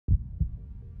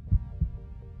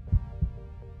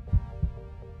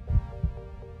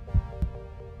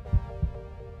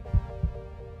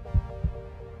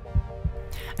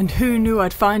And who knew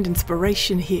I'd find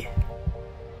inspiration here?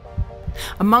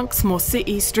 Amongst more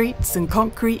city streets and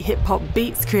concrete hip-hop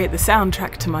beats create the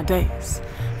soundtrack to my days.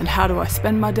 And how do I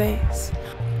spend my days?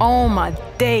 All my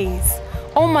days.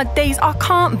 All my days I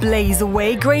can't blaze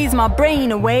away, graze my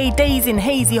brain away, days in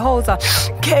hazy holes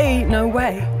okay, no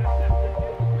way.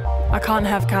 I can't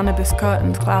have cannabis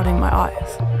curtains clouding my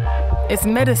eyes. It's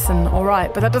medicine,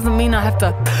 alright, but that doesn't mean I have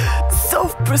to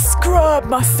self-prescribe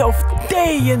myself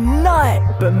day and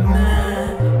night. But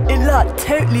man, it like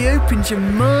totally opens your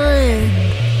mind.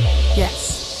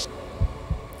 Yes.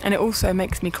 And it also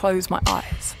makes me close my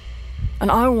eyes.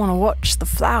 And I want to watch the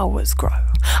flowers grow.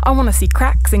 I want to see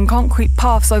cracks in concrete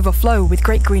paths overflow with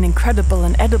great green incredible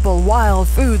and edible wild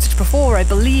foods which before I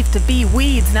believed to be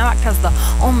weeds now act as the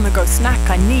on-the-go snack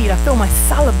I need. I fill my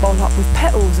salad bowl up with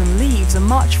petals and leaves and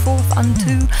march forth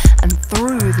unto and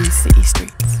through these city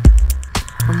streets.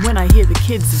 And when I hear the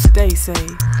kids of today say,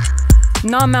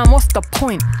 "Nah man, what's the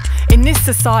point? In this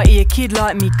society a kid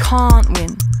like me can't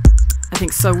win," I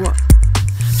think, so what?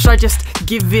 Should I just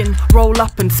give in, roll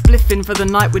up and spliff in for the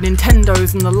night with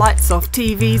Nintendos and the lights off,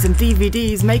 TVs and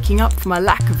DVDs making up for my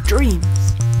lack of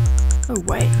dreams? Oh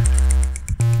wait,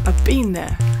 I've been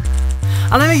there.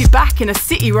 And I may be back in a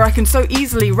city where I can so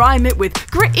easily rhyme it with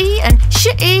gritty and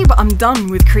shitty, but I'm done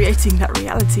with creating that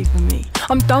reality for me.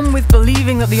 I'm done with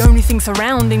believing that the only thing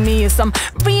surrounding me is some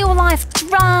real life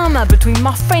drama between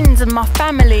my friends and my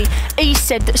family. He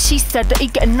said that she said that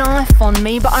he'd get a knife on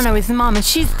me, but I know his mum and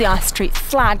she's the high street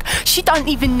flag. She don't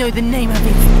even know the name of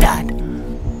his dad.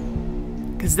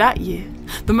 'Cause that year,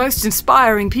 the most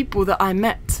inspiring people that I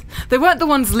met, they weren't the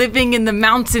ones living in the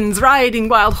mountains, riding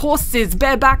wild horses,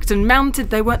 barebacked and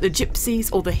mounted. They weren't the gypsies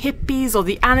or the hippies or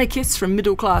the anarchists from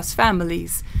middle-class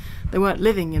families. They weren't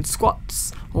living in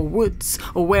squats or woods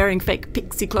or wearing fake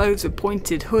pixie clothes with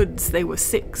pointed hoods. They were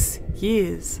 6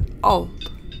 years old.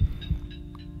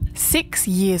 6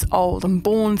 years old and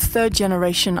born third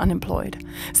generation unemployed.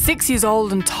 6 years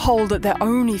old and told that their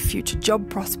only future job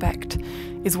prospect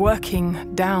is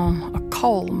working down a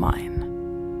coal mine.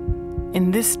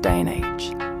 In this day and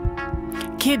age,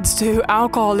 kids to who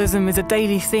alcoholism is a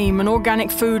daily theme and organic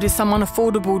food is some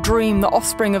unaffordable dream, the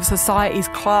offspring of society's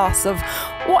class of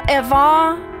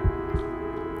whatever.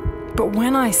 But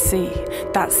when I see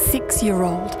that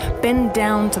 6-year-old bend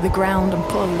down to the ground and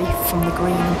pull a leaf from the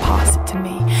green and pass it to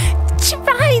me,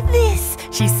 "Try this,"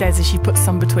 she says as she puts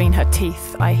some between her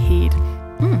teeth, I heed.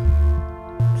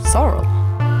 Sorrel,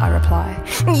 I reply.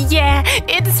 "Yeah,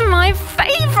 it's my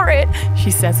favourite," she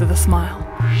says with a smile.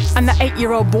 And the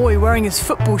 8-year-old boy wearing his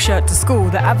football shirt to school,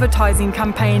 the advertising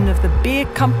campaign of the beer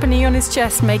company on his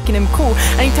chest making him cool.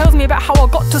 And he tells me about how I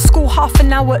got to school half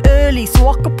an hour early so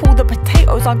I could pull the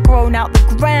potatoes I'd grown out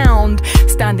the ground.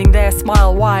 Standing there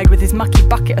smile wide with his mucky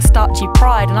bucket of starchy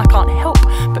pride, and I can't help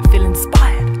but feel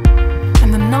inspired.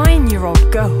 And the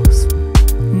 9-year-old girls,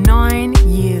 9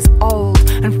 years old,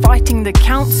 and fighting the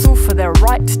council for their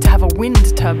right to have a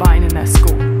wind turbine in their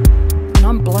school. And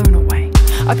I'm blown away.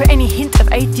 I put any hint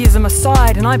of atheism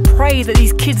aside and I pray that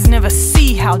these kids never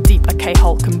see how deep a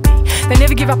K-hole can be. They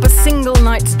never give up a single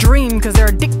night's dream because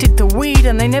they're addicted to weed,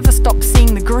 and they never stop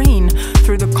seeing the green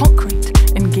through the concrete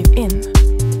and give in.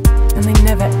 And they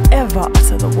never ever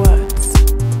utter the words.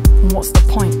 And what's the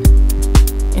point?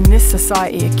 In this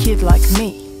society, a kid like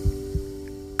me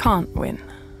can't win.